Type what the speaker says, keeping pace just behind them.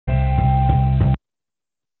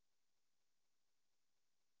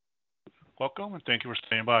Welcome, and thank you for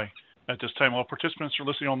staying by. At this time, all participants are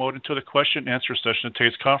listening on mode until the question and answer session of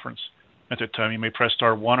today's conference. At that time, you may press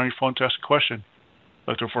star one on your phone to ask a question.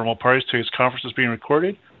 I'd like to inform all parties today's conference is being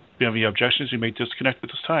recorded. If you have any objections, you may disconnect at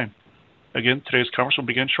this time. Again, today's conference will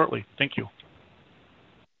begin shortly. Thank you.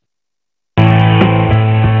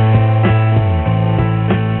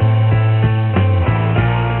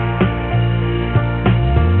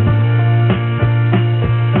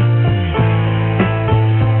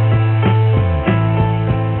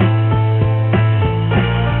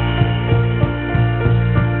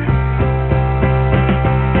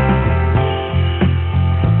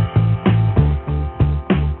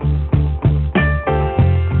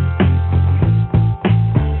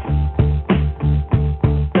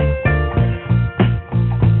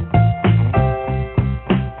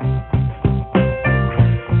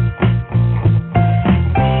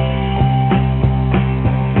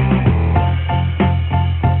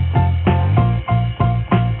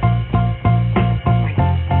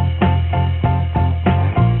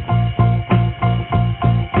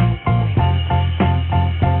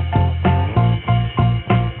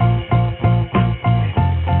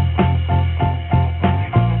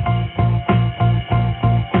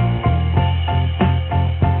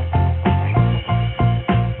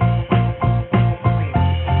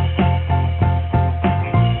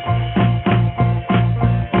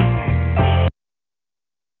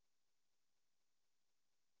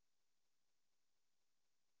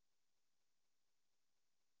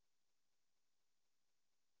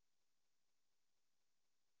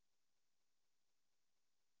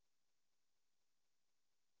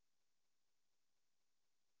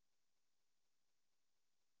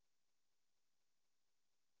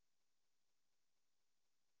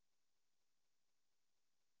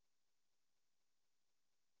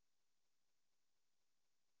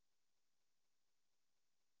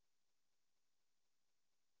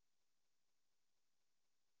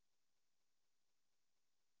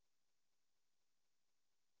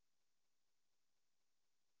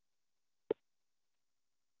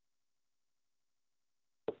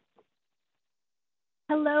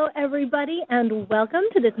 Hello, everybody, and welcome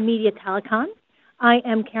to this Media Telecon. I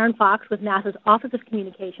am Karen Fox with NASA's Office of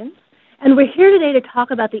Communications, and we're here today to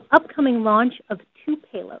talk about the upcoming launch of two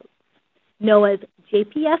payloads, NOAA's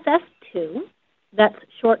JPSS-2, that's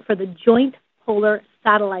short for the Joint Polar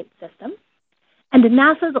Satellite System, and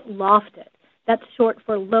NASA's LOFTID, that's short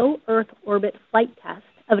for Low Earth Orbit Flight Test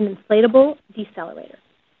of an Inflatable Decelerator.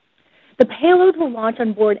 The payloads will launch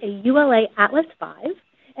on board a ULA Atlas V,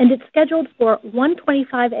 and it's scheduled for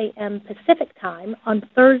 1:25 a.m. Pacific Time on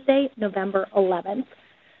Thursday, November 11th,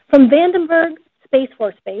 from Vandenberg Space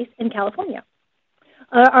Force Base in California.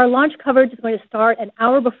 Our launch coverage is going to start an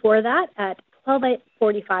hour before that at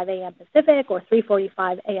 12:45 a.m. Pacific or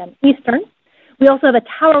 3:45 a.m. Eastern. We also have a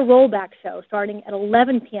tower rollback show starting at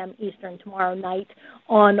 11 p.m. Eastern tomorrow night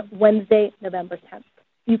on Wednesday, November 10th.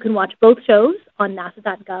 You can watch both shows on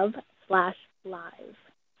nasa.gov/live.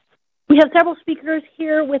 We have several speakers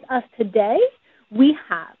here with us today. We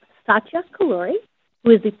have Satya Kalluri,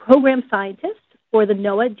 who is the program scientist for the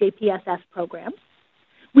NOAA JPSS program.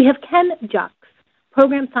 We have Ken Jux,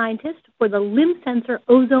 program scientist for the Limb Sensor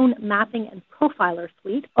Ozone Mapping and Profiler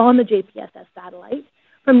Suite on the JPSS satellite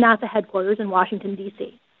from NASA headquarters in Washington,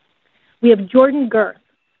 D.C. We have Jordan Girth,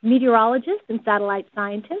 meteorologist and satellite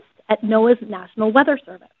scientist at NOAA's National Weather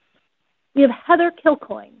Service. We have Heather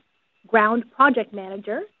Kilcoyne, ground project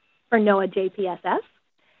manager for NOAA JPSS,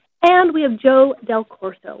 and we have Joe Del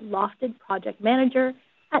Corso, LOFTID project manager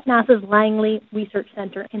at NASA's Langley Research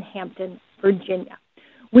Center in Hampton, Virginia.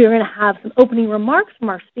 We are going to have some opening remarks from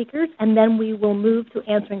our speakers, and then we will move to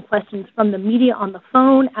answering questions from the media on the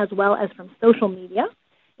phone as well as from social media.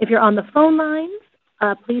 If you're on the phone lines,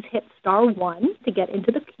 please hit *1 to get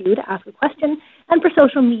into the queue to ask a question, and for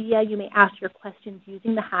social media, you may ask your questions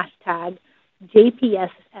using the hashtag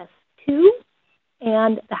JPSS2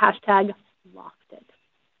 and the hashtag LOFTID.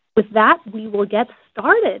 With that, we will get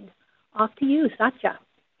started. Off to you, Satya.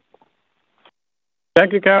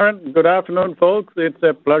 Thank you, Karen. Good afternoon, folks. It's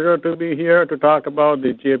a pleasure to be here to talk about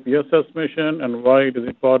the JPSS mission and why it is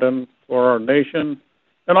important for our nation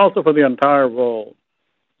and also for the entire world.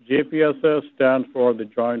 JPSS stands for the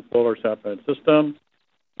Joint Polar Satellite System.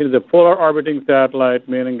 It is a polar orbiting satellite,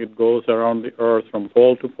 meaning it goes around the Earth from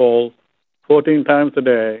pole to pole 14 times a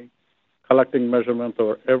day, collecting measurements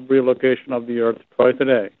over every location of the Earth twice a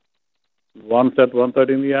day, once at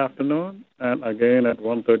 1:30 in the afternoon and again at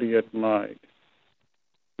 1:30 at night.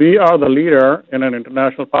 We are the leader in an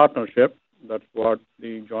international partnership. That's what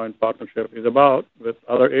the joint partnership is about with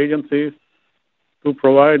other agencies to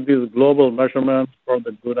provide these global measurements for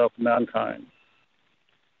the good of mankind.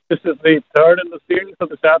 This is the third in the series of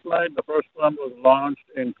the satellite. The first one was launched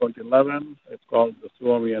in 2011. It's called the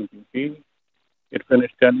Suomi NPP. It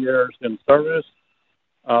finished 10 years in service.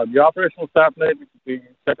 The operational satellite, which is the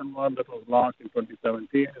second one that was launched in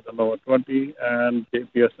 2017, is the NOAA 20, and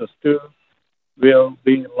JPSS-2 will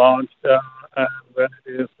be launched, and when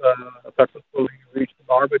it is successfully reached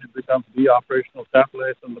orbit, it becomes the operational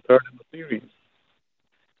satellite and the third in the series.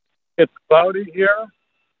 It's cloudy here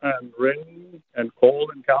and rainy and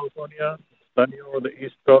cold in California, sunny over the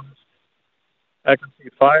East Coast. I can see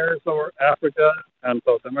fires over Africa and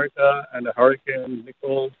South America and a hurricane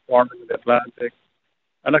Nicole forming in the Atlantic.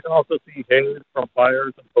 And I can also see haze from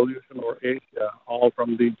fires and pollution over Asia, all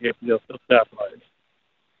from the JPSS satellites.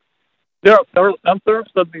 There are several sensors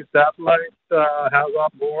that the satellite has on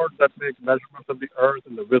board that make measurements of the Earth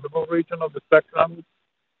in the visible region of the spectrum,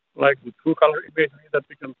 like the true color imagery that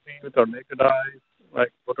we can see with our naked eyes,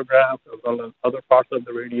 like photographs, as well as other parts of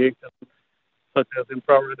the radiation, such as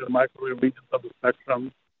infrared and microwave regions of the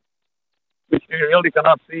spectrum, which we really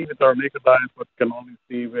cannot see with our naked eyes, but can only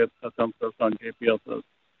see with the sensors on JPSS.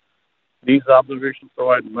 These observations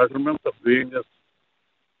provide measurements of various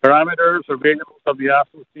parameters or variables of the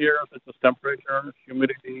atmosphere, such as temperature,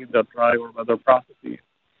 humidity, that drive our weather processes.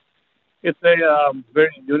 It's a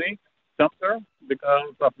very unique sensor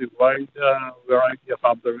because of the wide variety of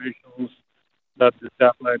observations that the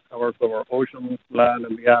satellite covers over oceans, land,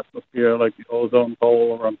 and the atmosphere, like the ozone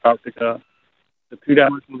hole or Antarctica, the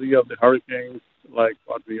three-dimensional view of the hurricanes, like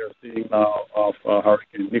what we are seeing now of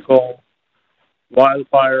Hurricane Nicole,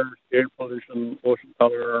 wildfires, air pollution, ocean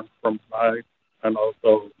color from night, and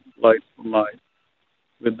also light from night.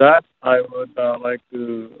 With that, I would like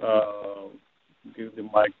to give the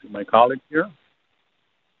mic to my colleague here.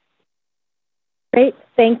 Great,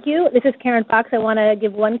 thank you. This is Karen Fox. I want to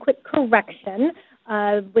give one quick correction.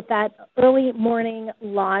 With that early morning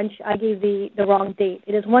launch, I gave the wrong date.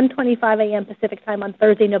 It is 1:25 a.m. Pacific time on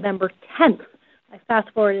Thursday, November 10th. I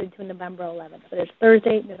fast-forwarded to November 11th, but it's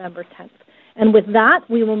Thursday, November 10th. And with that,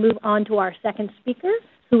 we will move on to our second speaker,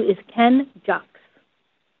 who is Ken Jocks.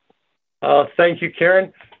 Thank you,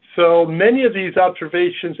 Karen. So many of these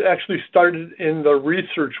observations actually started in the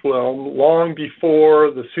research realm long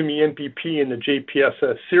before the Suomi NPP and the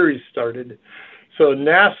JPSS series started. So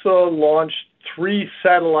NASA launched 3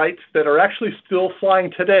 satellites that are actually still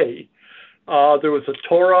flying today. There was a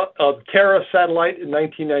Terra satellite in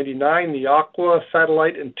 1999, the Aqua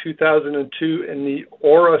satellite in 2002, and the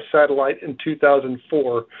Aura satellite in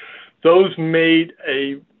 2004. Those made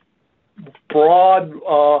a broad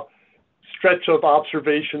stretch of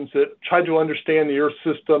observations that tried to understand the Earth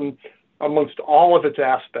system amongst all of its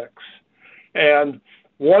aspects. And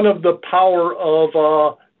one of the power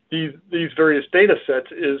of these various data sets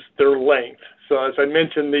is their length. So as I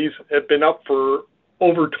mentioned, these have been up for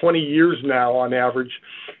over 20 years now on average.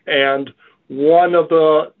 And one of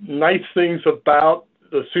the nice things about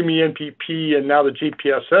the Suomi NPP and now the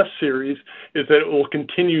JPSS series is that it will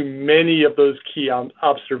continue many of those key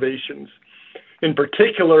observations. In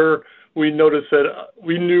particular, we noticed that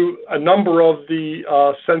we knew a number of the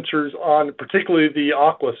sensors on particularly the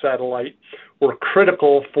Aqua satellite were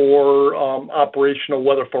critical for operational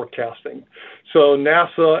weather forecasting. So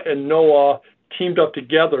NASA and NOAA teamed up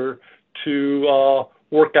together to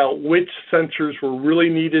work out which sensors were really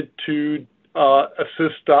needed to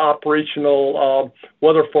assist operational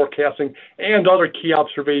weather forecasting and other key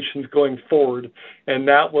observations going forward. And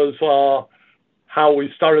that was how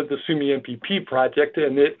we started the Suomi NPP project,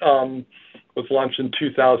 and it was launched in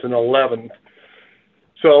 2011.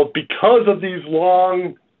 So because of these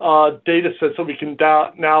long data sets that we can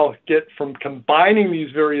now get from combining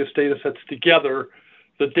these various data sets together,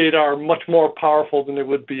 the data are much more powerful than they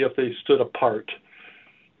would be if they stood apart.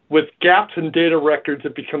 With gaps in data records,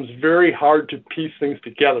 it becomes very hard to piece things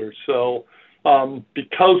together. So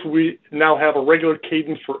because we now have a regular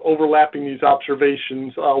cadence for overlapping these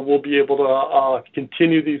observations, we'll be able to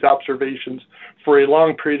continue these observations for a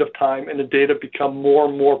long period of time, and the data become more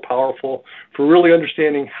and more powerful for really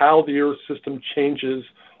understanding how the Earth system changes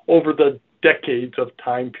over the decades of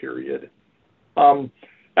time period.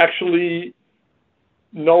 Actually,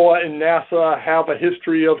 NOAA and NASA have a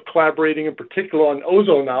history of collaborating, in particular on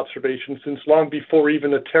ozone observations, since long before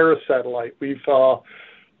even the Terra satellite. We've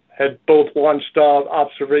had both launched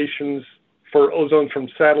observations for ozone from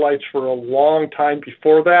satellites for a long time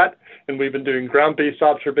before that, and we've been doing ground-based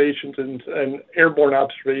observations and airborne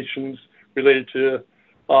observations related to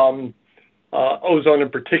ozone in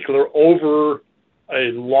particular over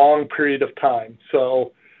a long period of time.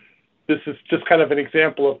 So this is just kind of an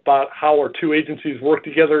example about how our two agencies work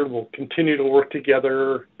together and will continue to work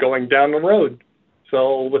together going down the road.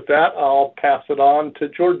 So with that, I'll pass it on to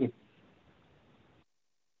Jordan.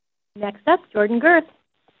 Next up, Jordan Girth.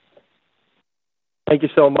 Thank you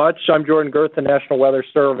so much. I'm Jordan Girth, the National Weather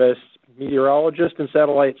Service meteorologist and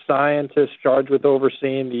satellite scientist charged with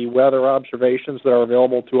overseeing the weather observations that are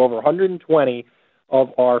available to over 120 of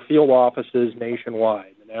our field offices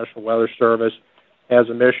nationwide. The National Weather Service has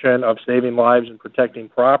a mission of saving lives and protecting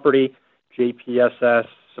property. JPSS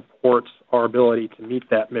supports our ability to meet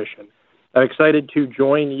that mission. I'm excited to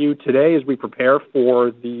join you today as we prepare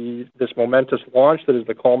for this momentous launch that is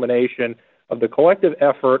the culmination of the collective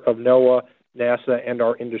effort of NOAA, NASA, and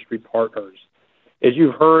our industry partners. As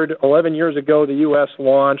you've heard, 11 years ago, the U.S.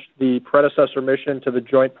 launched the predecessor mission to the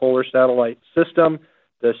Joint Polar Satellite System,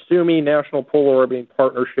 the SUMI National Polar Orbiting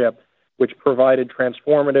Partnership, which provided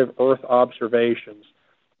transformative Earth observations.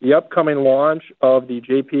 The upcoming launch of the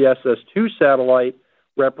JPSS-2 satellite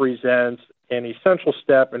represents an essential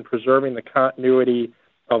step in preserving the continuity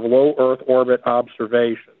of low Earth orbit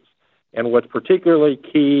observations. And what's particularly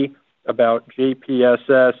key about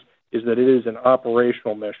JPSS is that it is an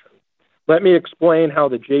operational mission. Let me explain how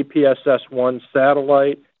the JPSS-1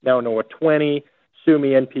 satellite, now NOAA 20, SUMI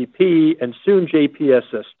NPP, and soon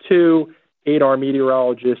JPSS-2 aid our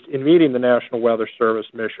meteorologists in meeting the National Weather Service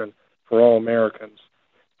mission for all Americans.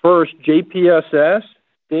 First, JPSS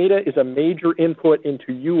data is a major input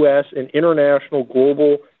into U.S. and international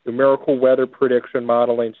global numerical weather prediction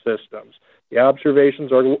modeling systems. The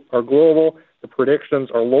observations are global, the predictions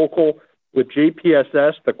are local. With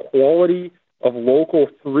JPSS, the quality of local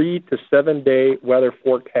 3 to 7 day weather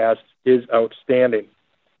forecasts is outstanding.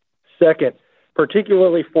 Second,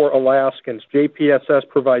 particularly for Alaskans, JPSS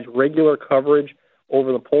provides regular coverage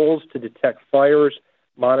over the poles to detect fires,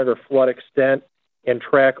 monitor flood extent, and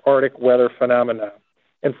track Arctic weather phenomena.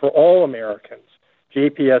 And for all Americans,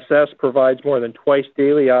 JPSS provides more than twice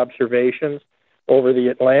daily observations over the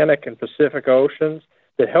Atlantic and Pacific Oceans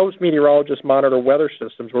that helps meteorologists monitor weather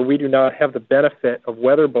systems where we do not have the benefit of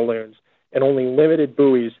weather balloons and only limited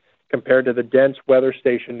buoys compared to the dense weather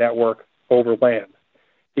station network over land.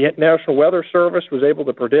 The National Weather Service was able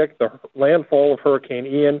to predict the landfall of Hurricane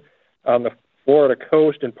Ian on the Florida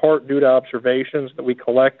coast in part due to observations that we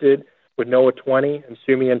collected with NOAA 20 and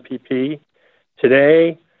SUMI NPP.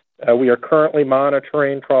 Today, we are currently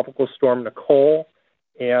monitoring Tropical Storm Nicole,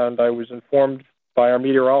 and I was informed by our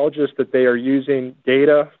meteorologists that they are using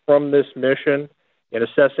data from this mission in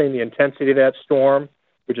assessing the intensity of that storm,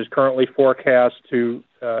 which is currently forecast to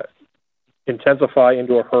intensify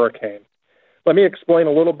into a hurricane. Let me explain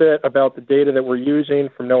a little bit about the data that we're using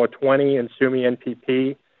from NOAA 20 and SUMI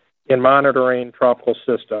NPP in monitoring tropical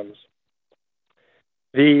systems.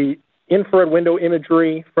 The infrared window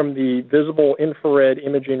imagery from the Visible Infrared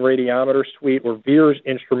Imaging Radiometer Suite, or VIIRS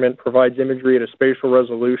instrument, provides imagery at a spatial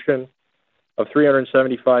resolution of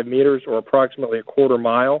 375 meters, or approximately a quarter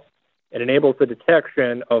mile, and enables the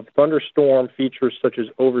detection of thunderstorm features such as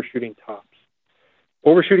overshooting tops.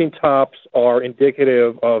 Overshooting tops are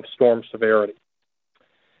indicative of storm severity.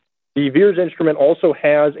 The VIIRS instrument also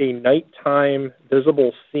has a nighttime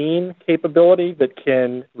visible scene capability that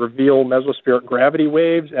can reveal mesospheric gravity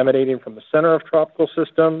waves emanating from the center of tropical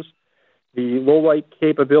systems. The low light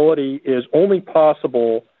capability is only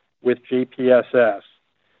possible with JPSS.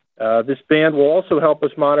 This band will also help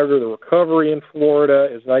us monitor the recovery in Florida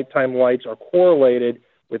as nighttime lights are correlated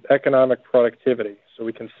with economic productivity. So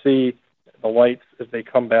we can see the lights as they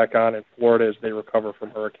come back on in Florida as they recover from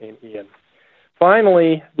Hurricane Ian.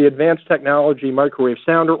 Finally, the Advanced Technology Microwave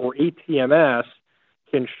Sounder, or ATMS,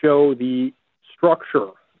 can show the structure,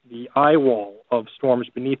 the eye wall of storms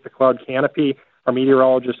beneath the cloud canopy. Our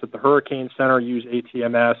meteorologists at the Hurricane Center use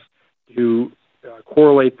ATMS to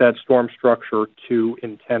correlate that storm structure to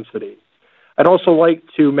intensity. I'd also like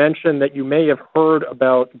to mention that you may have heard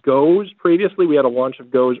about GOES previously. We had a launch of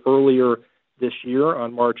GOES earlier this year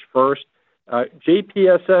on March 1st.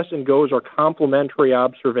 JPSS and GOES are complementary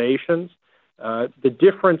observations. The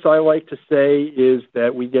difference I like to say is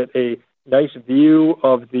that we get a nice view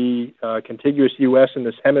of the contiguous U.S. in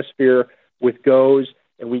this hemisphere with GOES,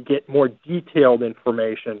 and we get more detailed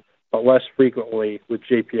information, but less frequently with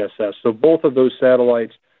JPSS. So both of those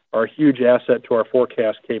satellites are a huge asset to our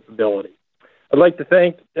forecast capability. I'd like to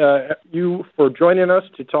thank you for joining us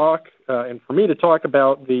to talk, and for me to talk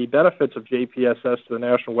about the benefits of JPSS to the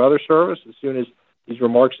National Weather Service. As soon as these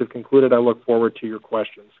remarks have concluded, I look forward to your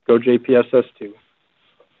questions. Go JPSS-2.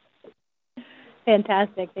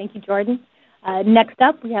 Fantastic. Thank you, Jordan. Next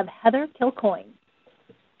up, we have Heather Kilcoyne.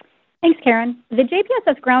 Thanks, Karen. The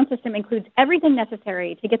JPSS ground system includes everything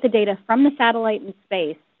necessary to get the data from the satellite in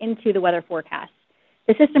space into the weather forecast.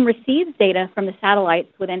 The system receives data from the satellites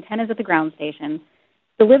with antennas at the ground station,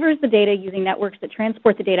 delivers the data using networks that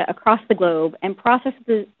transport the data across the globe, and processes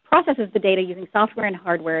the data using software and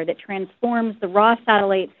hardware that transforms the raw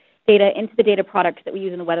satellite data into the data products that we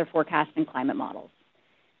use in the weather forecast and climate models.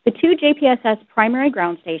 The two JPSS primary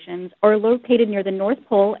ground stations are located near the North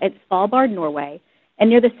Pole at Svalbard, Norway, and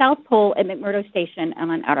near the South Pole at McMurdo Station on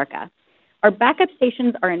Antarctica. Our backup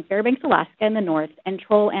stations are in Fairbanks, Alaska in the north, and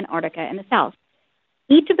Troll, Antarctica in the south.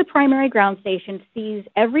 Each of the primary ground stations sees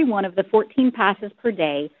every one of the 14 passes per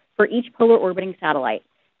day for each polar orbiting satellite.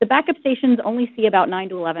 The backup stations only see about 9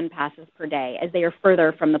 to 11 passes per day, as they are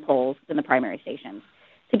further from the poles than the primary stations.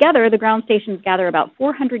 Together, the ground stations gather about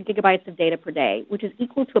 400 gigabytes of data per day, which is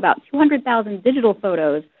equal to about 200,000 digital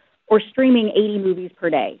photos or streaming 80 movies per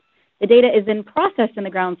day. The data is then processed in the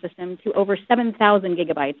ground system to over 7,000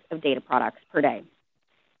 gigabytes of data products per day.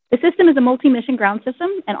 The system is a multi-mission ground system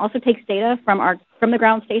and also takes data from the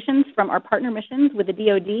ground stations from our partner missions with the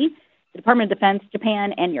DoD, the Department of Defense,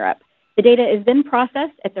 Japan, and Europe. The data is then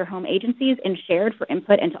processed at their home agencies and shared for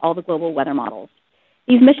input into all the global weather models.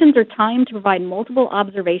 These missions are timed to provide multiple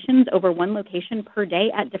observations over one location per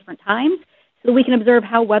day at different times so that we can observe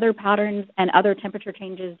how weather patterns and other temperature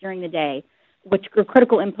changes during the day, which are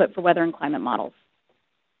critical input for weather and climate models.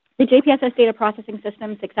 The JPSS data processing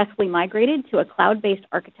system successfully migrated to a cloud-based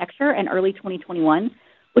architecture in early 2021,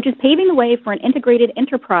 which is paving the way for an integrated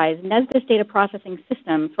enterprise NESDIS data processing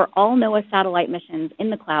system for all NOAA satellite missions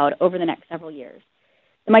in the cloud over the next several years.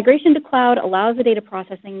 The migration to cloud allows the data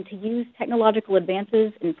processing to use technological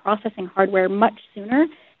advances in processing hardware much sooner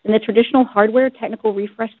than the traditional hardware technical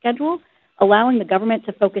refresh schedule, allowing the government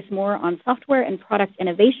to focus more on software and product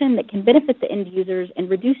innovation that can benefit the end users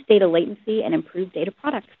and reduce data latency and improve data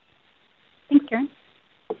products. Thanks, Karen.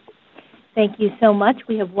 Thank you so much.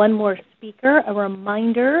 We have one more speaker. A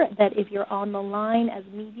reminder that if you're on the line as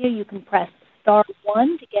media, you can press *1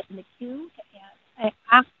 to get in the queue to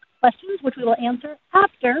ask questions, which we will answer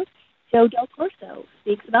after Joe Del Corso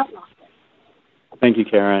speaks about LOFTID. Thank you,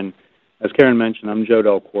 Karen. As Karen mentioned, I'm Joe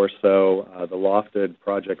Del Corso, the LOFTID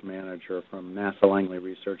project manager from NASA Langley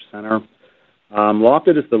Research Center.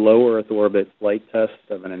 LOFTID is the low Earth orbit flight test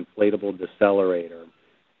of an inflatable decelerator,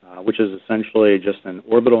 which is essentially just an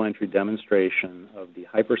orbital entry demonstration of the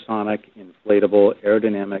hypersonic inflatable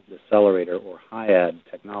aerodynamic decelerator, or HIAD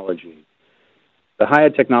technology. The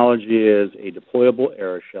HIAD technology is a deployable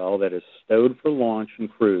aeroshell that is stowed for launch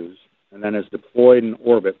and cruise and then is deployed in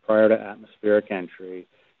orbit prior to atmospheric entry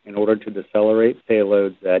in order to decelerate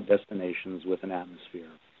payloads at destinations with an atmosphere.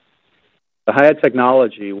 The HIAD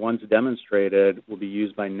technology, once demonstrated, will be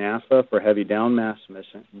used by NASA for heavy downmass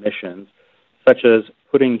missions, such as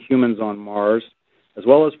putting humans on Mars, as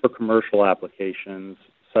well as for commercial applications,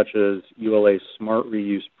 such as ULA's Smart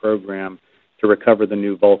Reuse program to recover the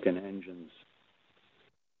new Vulcan engines.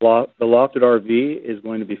 The LOFTID RV is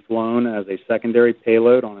going to be flown as a secondary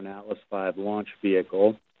payload on an Atlas V launch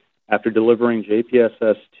vehicle. After delivering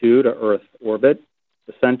JPSS-2 to Earth orbit,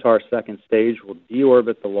 the Centaur second stage will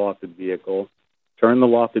deorbit the LOFTID vehicle, turn the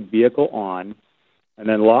LOFTID vehicle on, and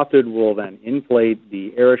then LOFTID will then inflate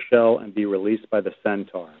the aeroshell and be released by the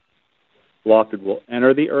Centaur. LOFTID will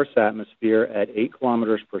enter the Earth's atmosphere at 8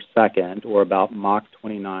 kilometers per second, or about Mach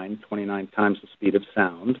 29 times the speed of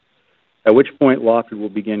sound, at which point LOFTID will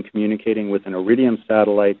begin communicating with an Iridium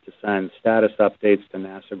satellite to send status updates to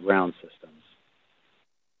NASA ground systems.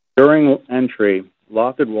 During entry,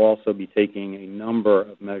 LOFTID will also be taking a number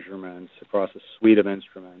of measurements across a suite of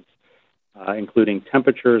instruments, including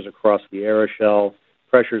temperatures across the aeroshell,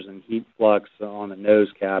 pressures and heat flux on the nose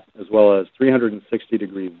cap, as well as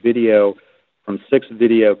 360-degree video from 6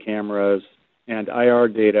 video cameras and IR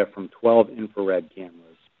data from 12 infrared cameras.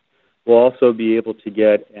 We'll also be able to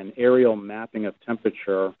get an aerial mapping of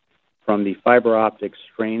temperature from the fiber optic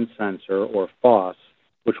strain sensor, or FOSS,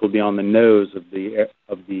 which will be on the nose of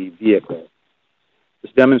the vehicle.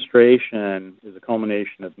 This demonstration is a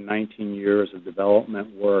culmination of 19 years of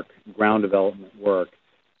development work, ground development work,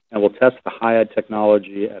 and will test the HIAD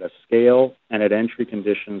technology at a scale and at entry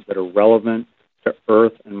conditions that are relevant to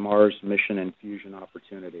Earth and Mars mission and fusion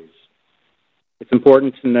opportunities. It's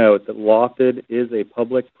important to note that LOFTID is a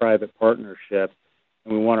public-private partnership,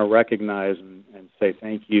 and we want to recognize and say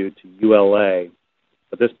thank you to ULA.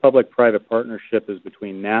 But this public-private partnership is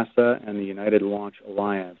between NASA and the United Launch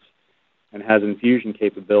Alliance and has infusion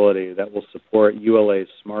capability that will support ULA's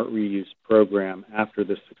Smart Reuse program after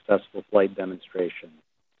this successful flight demonstration.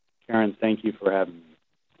 Karen, thank you for having me.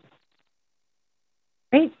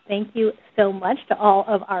 Great. Thank you so much to all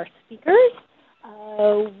of our speakers.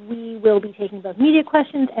 We will be taking both media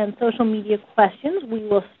questions and social media questions. We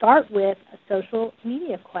will start with a social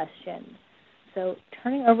media question. So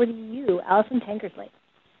turning over to you, Allison Tankersley.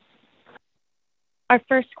 Our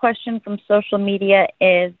first question from social media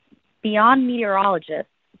is, beyond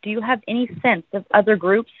meteorologists, do you have any sense of other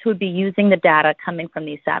groups who would be using the data coming from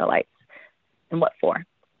these satellites, and what for?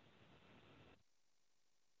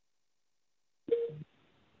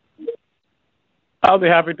 I'll be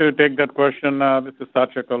happy to take that question. This is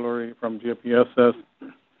Satya Kalluri from JPSS.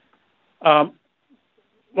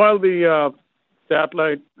 While the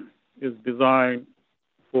satellite is designed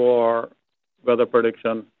for weather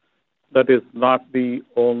prediction, that is not the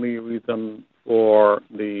only reason for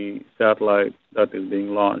the satellite that is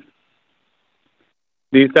being launched.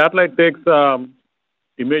 The satellite takes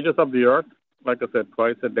images of the Earth, like I said,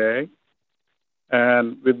 twice a day.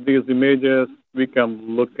 And with these images, we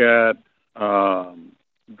can look at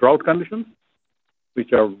drought conditions,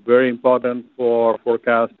 which are very important for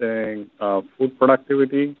forecasting food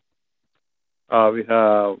productivity. We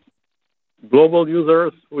have global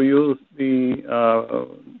users who use the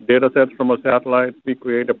data sets from a satellite. We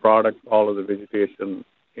create a product called the vegetation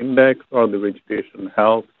index or the vegetation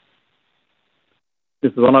health.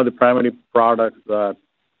 This is one of the primary products that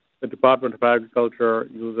the Department of Agriculture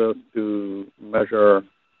uses to measure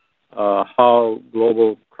how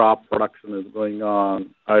global crop production is going on,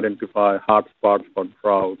 identify hotspots for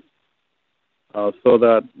drought, so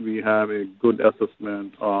that we have a good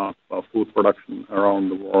assessment of food production around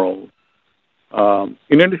the world.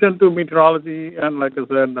 In addition to meteorology and, like I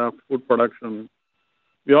said, food production,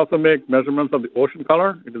 we also make measurements of the ocean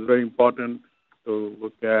color. It is very important to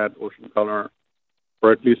look at ocean color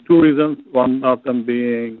for at least two reasons. One of them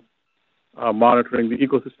being monitoring the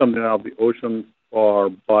ecosystem of the ocean for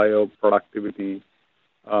bioproductivity,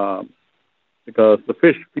 because the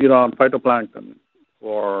fish feed on phytoplankton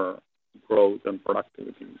for growth and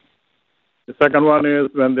productivity. The second one is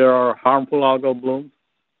when there are harmful algal blooms,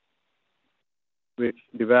 which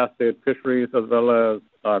devastate fisheries as well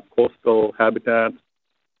as coastal habitats.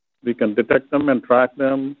 We can detect them and track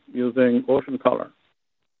them using ocean color.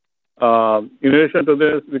 In addition to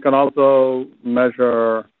this, we can also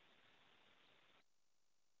measure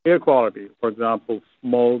air quality, for example,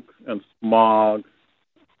 smoke and smog,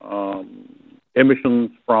 emissions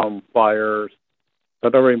from fires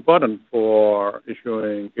that are very important for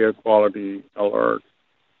issuing air quality alerts.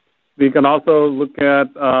 We can also look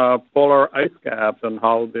at polar ice caps and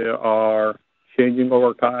how they are changing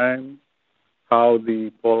over time, how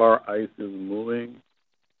the polar ice is moving.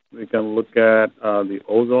 We can look at the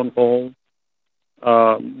ozone hole.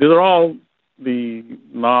 These are all the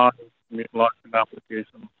non-meteorological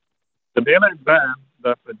applications. The daylight band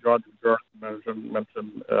that George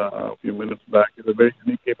mentioned a few minutes back is a very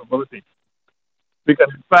unique capability. We can,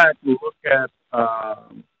 in fact, look at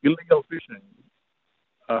illegal fishing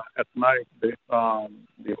at night based on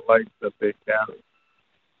the lights that they carry.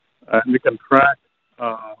 And we can track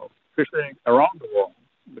fishing around the world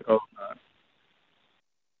because of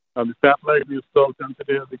that. The satellite is so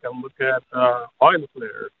sensitive, we can look at oil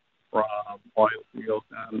flares from oil fields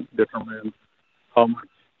and determine how much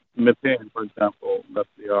methane, for example, that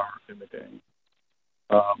they are emitting.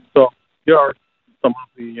 So here are some of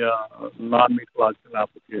the non-meteorological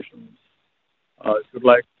applications. If you'd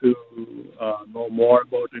like to know more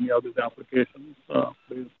about any of these applications,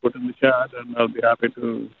 please put in the chat and I'll be happy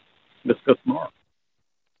to discuss more.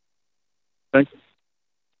 Thank you.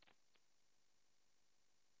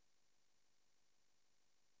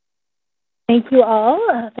 Thank you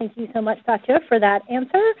all. Thank you so much, Satya, for that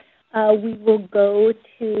answer. We will go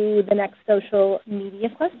to the next social media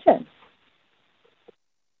question.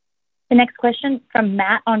 The next question from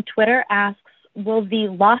Matt on Twitter asks, will the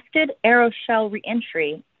LOFTID aeroshell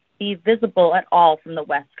reentry be visible at all from the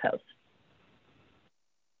West Coast?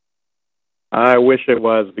 I wish it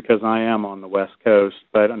was, because I am on the West Coast,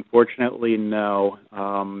 but unfortunately, no.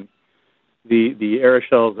 The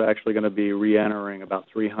aeroshell is actually going to be re-entering about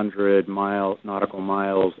 300 nautical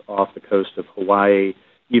miles off the coast of Hawaii.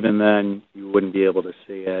 Even then, you wouldn't be able to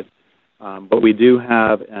see it. But we do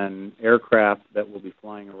have an aircraft that will be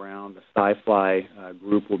flying around. The SciFly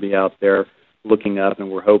group will be out there looking up,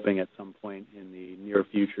 and we're hoping at some point in the near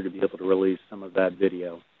future to be able to release some of that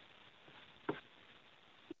video.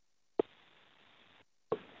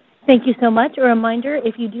 Thank you so much. A reminder,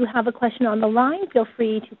 if you do have a question on the line, feel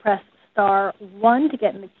free to press *1 to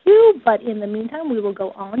get in the queue. But in the meantime, we will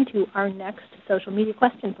go on to our next social media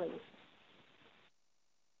question, please.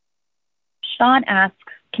 Sean asks,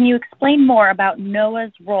 can you explain more about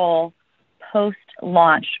NOAA's role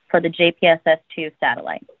post-launch for the JPSS-2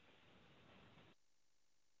 satellite?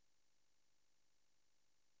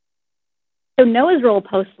 So NOAA's role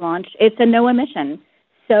post-launch, it's a NOAA mission.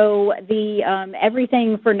 So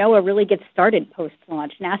everything for NOAA really gets started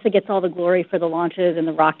post-launch. NASA gets all the glory for the launches and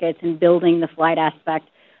the rockets and building the flight aspect.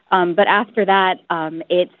 But after that,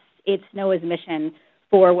 it's NOAA's mission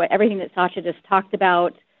for everything that Satya just talked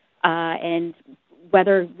about, and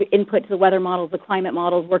weather input to the weather models, the climate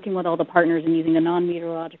models, working with all the partners and using the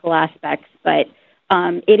non-meteorological aspects. But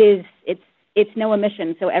it's NOAA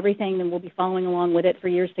mission, so everything will be following along with it for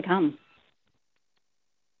years to come.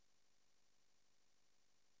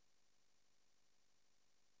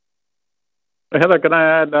 Heather, can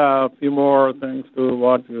I add a few more things to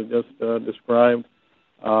what you just described?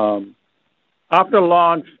 After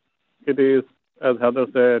launch, it is, as Heather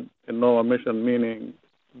said, a NOAA mission, meaning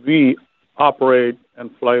we operate and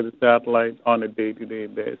fly the satellite on a day-to-day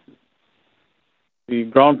basis. The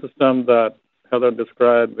ground system that Heather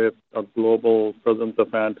described with a global presence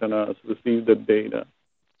of antennas receives the data.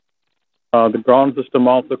 The ground system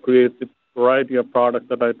also creates a variety of products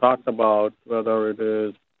that I talked about, whether it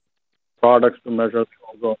is products to measure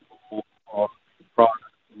ozone or products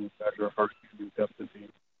to measure hurricane intensity,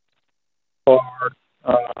 or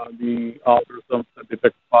the algorithms that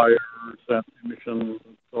detect fires and emissions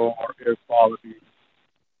or air quality.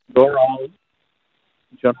 They're all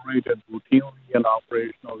generated routinely and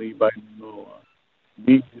operationally by NOAA.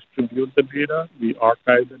 We distribute the data, we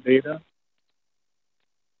archive the data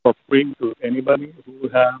for free to anybody who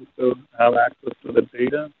has to have access to the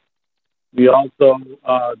data. We also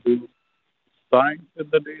do science with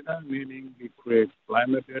the data, meaning we create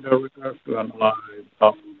climate data records to analyze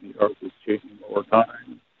how the Earth is changing over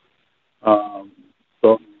time.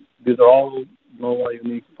 So these are all NOAA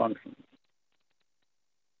unique functions.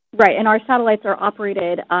 Right, and our satellites are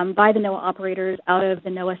operated by the NOAA operators out of the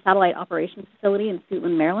NOAA Satellite Operations Facility in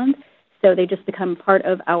Suitland, Maryland. So they just become part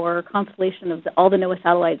of our constellation of all the NOAA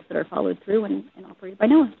satellites that are followed through and operated by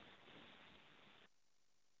NOAA.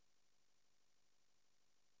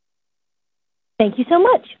 Thank you so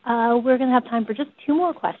much. We're going to have time for just two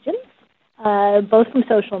more questions, both from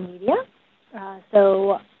social media.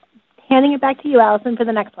 So handing it back to you, Allison, for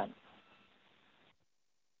the next one.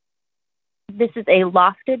 This is a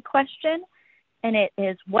LOFTID question, and it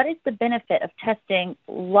is, what is the benefit of testing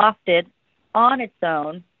LOFTID on its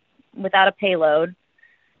own without a payload?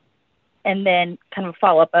 And then kind of a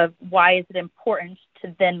follow-up of why is it important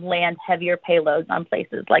to then land heavier payloads on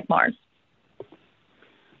places like Mars?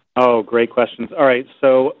 Oh, great questions. All right,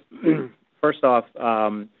 so first off,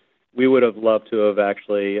 we would have loved to have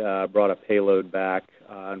actually brought a payload back.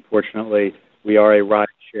 Unfortunately, we are a ride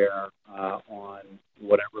share on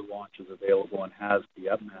whatever launch is available and has the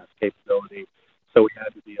upmass capability, so we had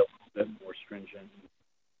to be a little bit more stringent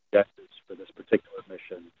objectives for this particular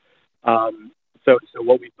mission. So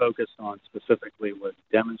what we focused on specifically was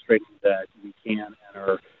demonstrating that we can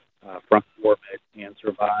enter front orbit and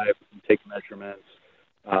survive and take measurements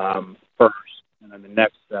first, and then the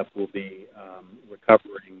next step will be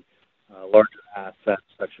recovering larger assets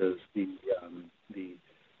such as the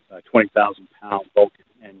 20,000-pound Vulcan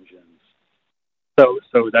engines.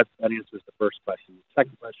 So that answers the first question. The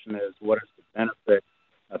second question is, what is the benefit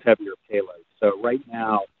of heavier payloads? So right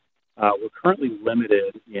now, we're currently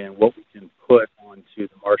limited in what we can put onto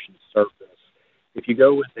the Martian surface. If you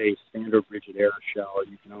go with a standard rigid air shell,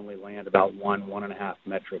 you can only land about 1.5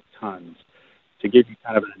 metric tons. To give you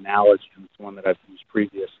kind of an analogy, and it's one that I've used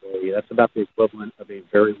previously, that's about the equivalent of a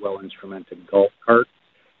very well-instrumented golf cart.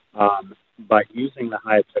 By using the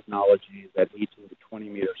highest technologies at 18 to 20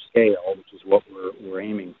 meter scale, which is what we're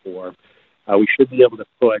aiming for, we should be able to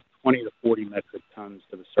put 20 to 40 metric tons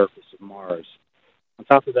to the surface of Mars. On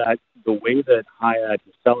top of that, the way that HIAD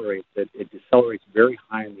decelerates it decelerates very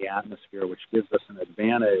high in the atmosphere, which gives us an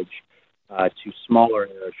advantage to smaller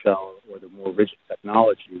aeroshell or the more rigid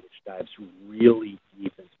technology, which dives really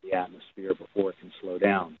deep into the atmosphere before it can slow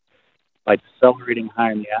down. By decelerating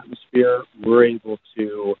high in the atmosphere, we're able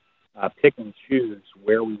to pick and choose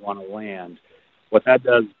where we want to land. What that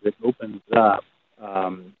does is it opens up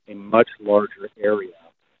a much larger area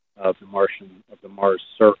of the Mars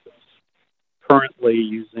surface. Currently,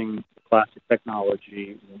 using the classic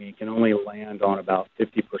technology, we can only land on about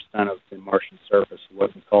 50% of the Martian surface,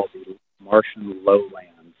 what we call the Martian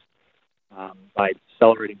lowlands. By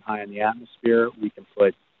decelerating high in the atmosphere, we can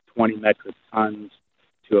put 20 metric tons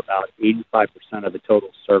to about 85% of the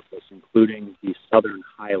total surface, including the southern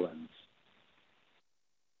highlands.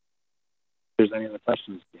 If there's any other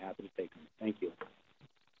questions, I'd be happy to take them. Thank you.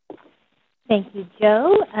 Thank you,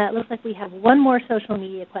 Joe. It looks like we have one more social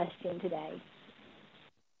media question today.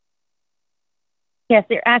 Yes,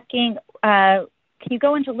 they're asking, can you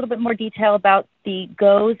go into a little bit more detail about the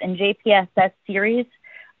GOES and JPSS series?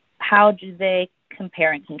 How do they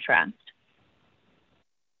compare and contrast?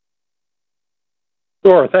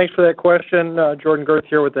 Sure. Thanks for that question. Jordan Girth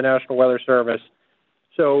here with the National Weather Service.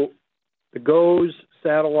 So the GOES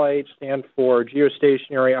satellite stand for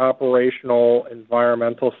Geostationary Operational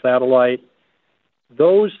Environmental Satellite.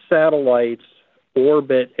 Those satellites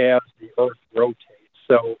orbit as the Earth rotates.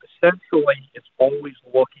 So essentially, it's always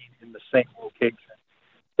looking in the same location.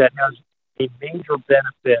 That has a major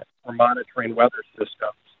benefit for monitoring weather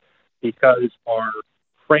systems because our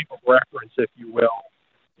frame of reference, if you will,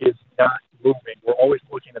 is not moving. We're always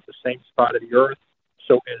looking at the same spot of the Earth.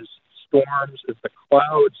 So as storms, as the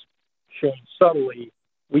clouds change subtly,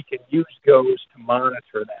 we can use GOES to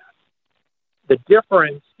monitor that. The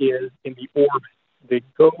difference is in the orbit. The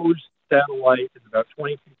GOES satellite is about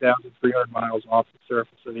 22,300 miles off the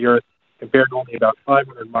surface of the Earth compared to only about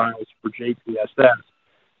 500 miles for JPSS.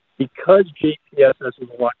 Because JPSS is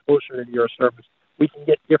a lot closer to the Earth's surface, we can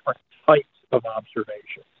get different types of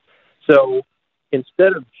observations. So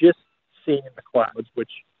instead of just seeing the clouds,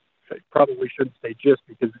 which I probably shouldn't say just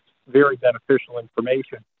because it's very beneficial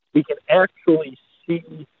information, we can actually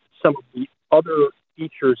see some of the other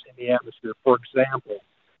features in the atmosphere. For example,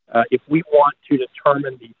 if we want to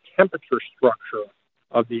determine the temperature structure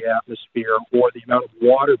of the atmosphere or the amount of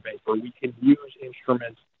water vapor, we can use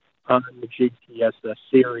instruments on the JPSS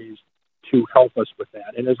series to help us with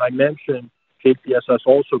that. And as I mentioned, JPSS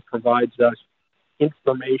also provides us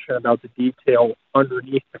information about the detail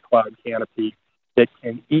underneath the cloud canopy that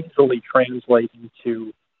can easily translate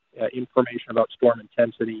into information about storm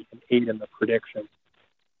intensity and aid in the prediction.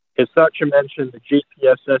 As Satya mentioned, the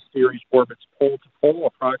JPSS series orbits pole to pole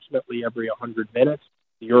approximately every 100 minutes.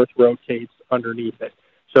 The Earth rotates underneath it.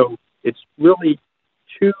 So it's really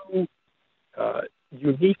two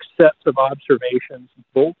unique sets of observations.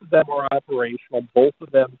 Both of them are operational. Both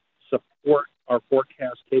of them support our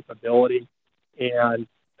forecast capability. And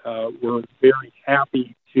we're very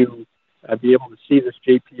happy to be able to see this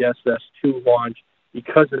JPSS-2 launch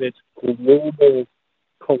because of its global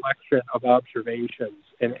collection of observations.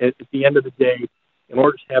 And at the end of the day, in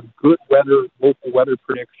order to have good weather, local weather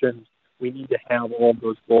predictions, we need to have all of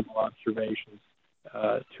those global observations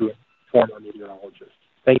to inform our meteorologists.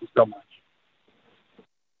 Thank you so much.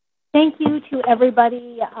 Thank you to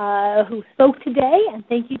everybody who spoke today, and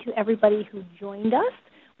thank you to everybody who joined us.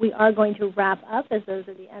 We are going to wrap up as those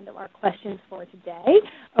are the end of our questions for today.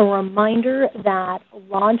 A reminder that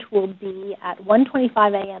launch will be at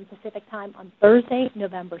 1:25 a.m. Pacific time on Thursday,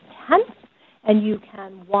 November 10th, and you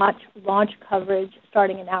can watch launch coverage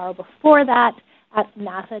starting an hour before that at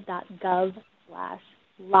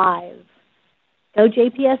nasa.gov/live. Go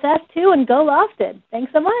JPSS-2 and go LOFTID.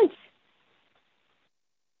 Thanks so much.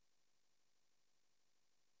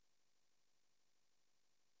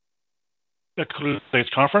 That concludes today's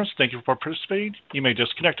conference. Thank you for participating. You may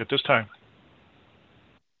disconnect at this time.